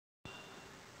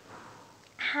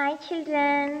Hi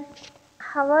children,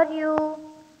 how are you?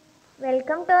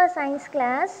 Welcome to our science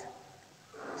class.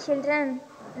 Children,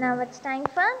 now it's time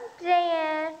for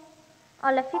prayer.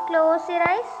 All of you close your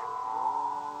eyes.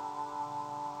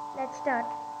 Let's start.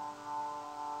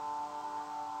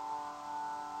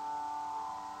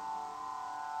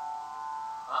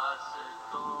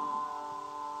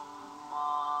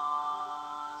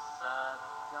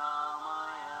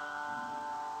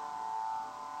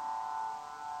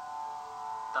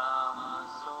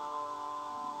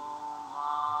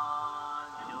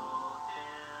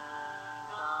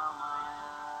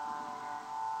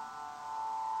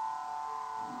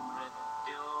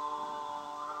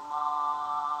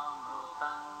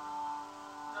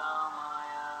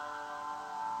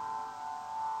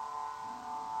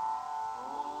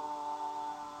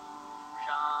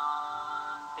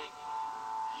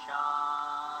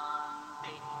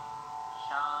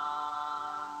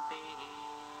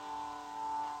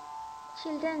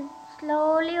 Children,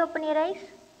 slowly open your eyes.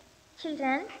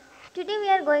 Children, today we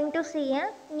are going to see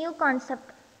a new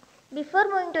concept. Before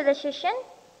moving to the session,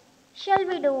 shall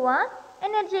we do a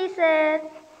energizer?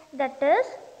 That is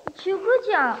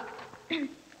Juguja.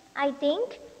 I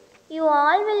think you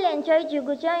all will enjoy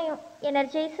Juguja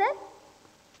energizer.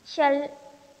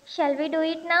 Shall we do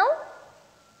it now?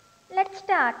 Let's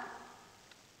start.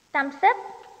 Thumbs up.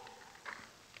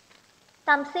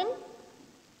 Thumbs in.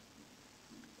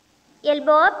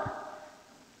 Elbow up,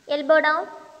 elbow down,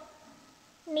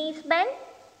 knees bend,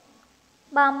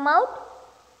 palm out,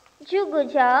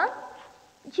 juguja,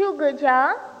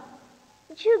 juguja,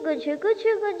 jugu jugu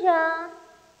juguja.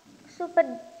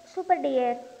 Super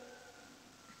dear.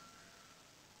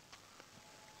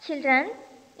 Children,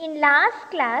 in last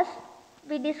class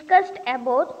we discussed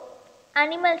about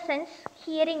animal sense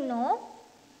hearing, no?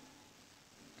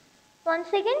 Once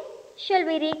again, shall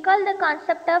we recall the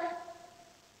concept of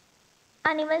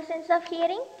animal sense of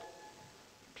hearing?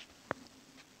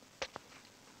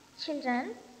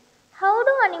 Children, how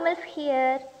do animals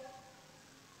hear?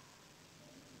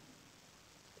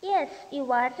 Yes, you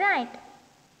are right.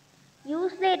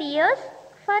 Use their ears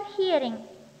for hearing.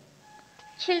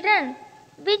 Children,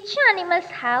 which animals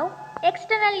have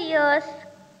external ears?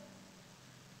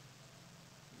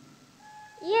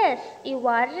 Yes, you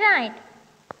are right.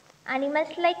 Animals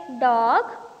like dog,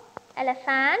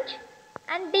 elephant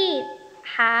and deer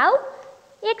have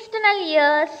external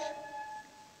ears.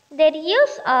 Their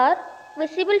ears are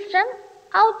visible from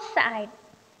outside.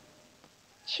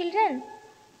 Children,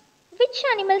 which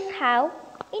animals have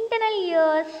internal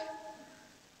ears?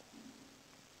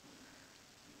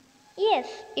 Yes,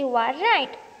 you are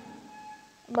right.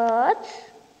 Birds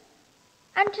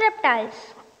and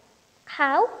reptiles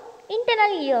have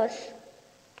internal ears.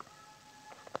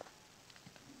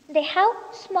 They have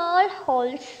small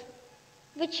holes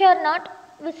which are not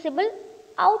visible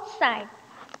outside.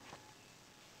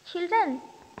 Children,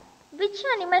 which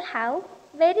animal have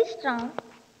very strong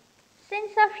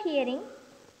sense of hearing?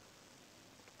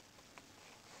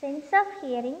 Sense of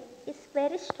hearing is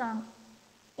very strong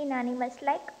in animals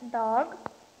like dog,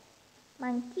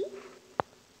 monkey,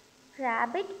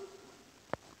 rabbit,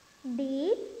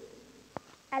 deer,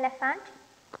 elephant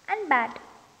and bat.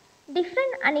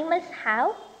 Different animals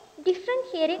have different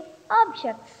hearing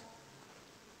objects.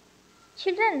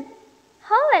 Children,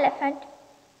 how elephant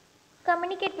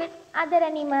communicate with other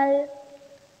animal?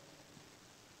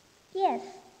 Yes,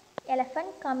 elephant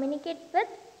communicate with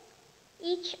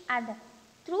each other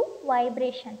through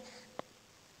vibrations.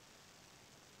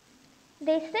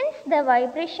 They sense the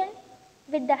vibration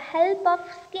with the help of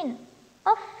skin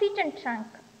of feet and trunk.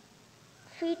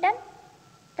 Feet and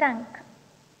trunk.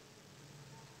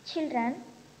 Children,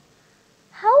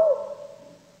 how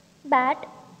bat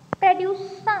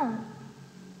produce sound?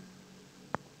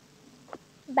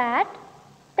 Bat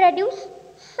produce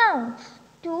sounds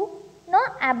to know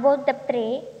about the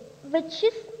prey which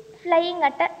is flying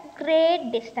at a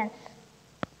great distance.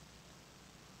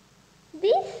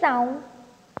 These sounds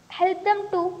help them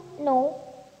to know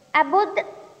about the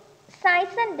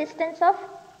size and distance of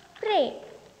prey.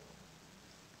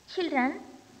 Children,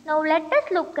 now let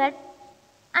us look at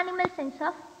animal sense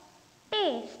of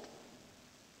taste.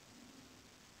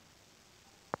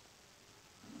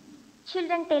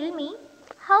 Children, tell me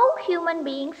how human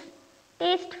beings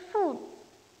taste food.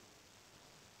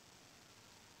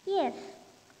 Yes,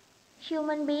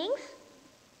 human beings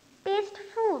taste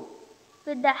food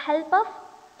with the help of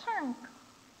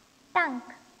tongue.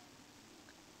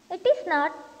 It is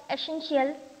not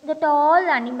essential that all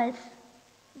animals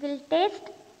will taste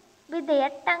with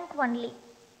their tongue only.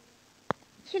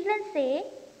 Children say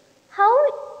how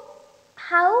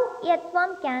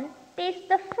earthworm can taste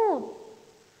the food.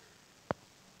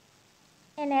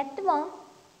 An earthworm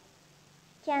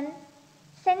can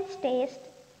sense taste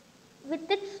with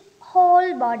its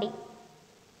whole body.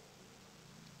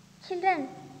 Children,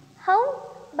 how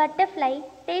butterfly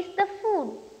tastes the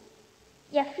food?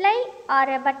 A fly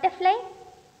or a butterfly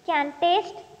can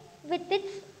taste with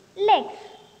its legs.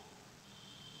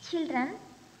 Children,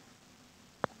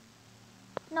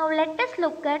 now let us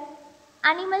look at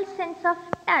animal sense of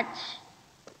touch.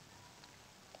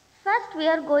 First we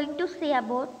are going to see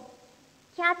about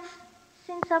cat's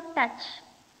sense of touch.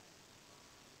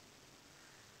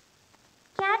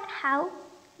 Cat have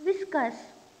whiskers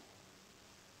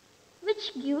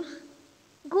which gives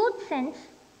good sense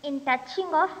in touching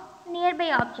of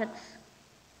nearby objects.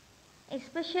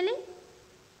 Especially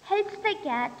helps the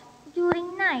cat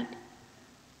during night.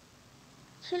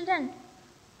 Children,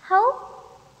 how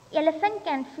elephant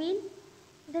can feel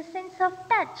the sense of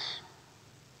touch?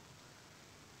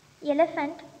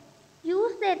 Elephant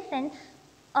use their sense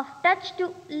of touch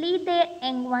to lead their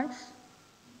young ones,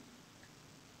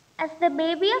 as the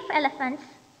baby of elephants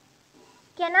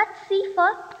cannot see for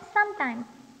some time.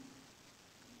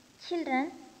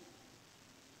 Children,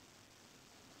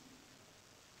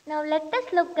 now let us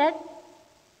look at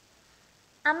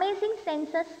amazing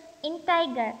senses in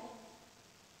tiger.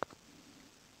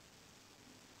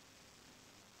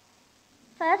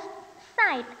 First,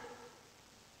 sight.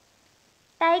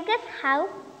 Tigers have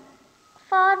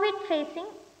forward facing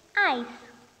eyes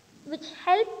which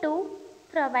help to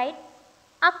provide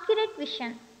accurate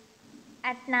vision.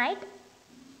 At night,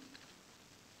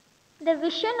 the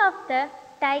vision of the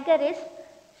tiger is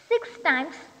 6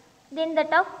 times than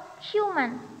that of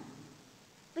human.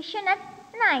 Vision at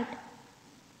night.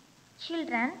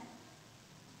 Children,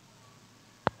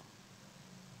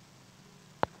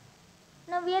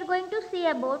 now we are going to see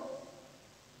about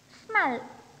smell.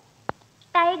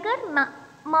 Tiger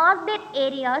mark their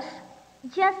areas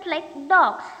just like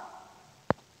dogs.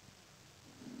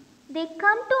 They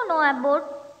come to know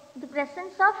about the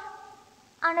presence of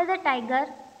another tiger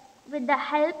with the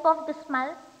help of the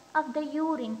smell of the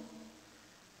urine.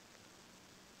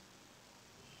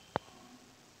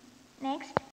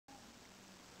 Next,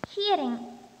 hearing.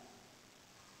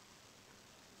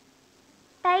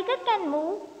 Tiger can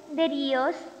move their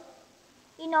ears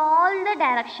in all the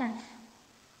directions,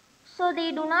 so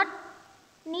they do not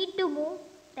need to move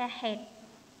their head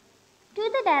to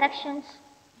the directions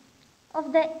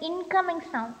of the incoming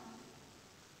sound.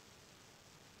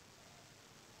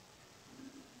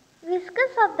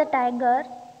 Whiskers of the tiger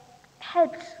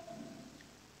helps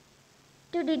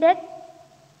to detect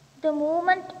the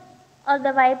movement or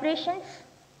the vibrations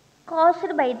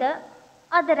caused by the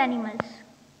other animals.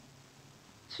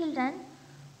 Children,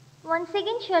 once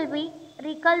again shall we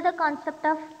recall the concept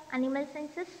of animal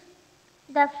senses?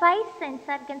 The 5 sense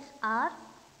organs are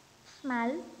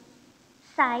smell,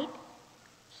 sight,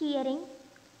 hearing,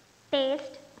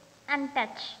 taste and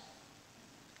touch.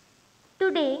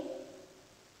 Today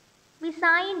we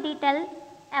saw in detail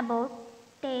about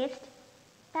taste,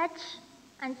 touch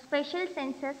and special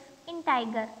senses in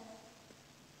tiger.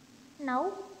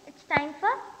 Now it's time for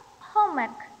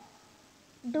homework.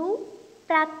 Do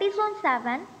practice on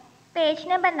 7, page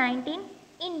number 19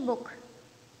 in book.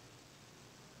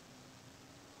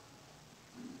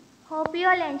 Hope you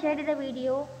all enjoyed the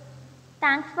video.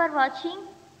 Thanks for watching.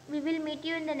 We will meet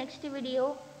you in the next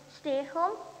video. Stay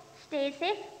home, stay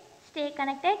safe, stay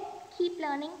connected, keep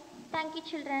learning. Thank you,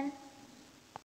 children.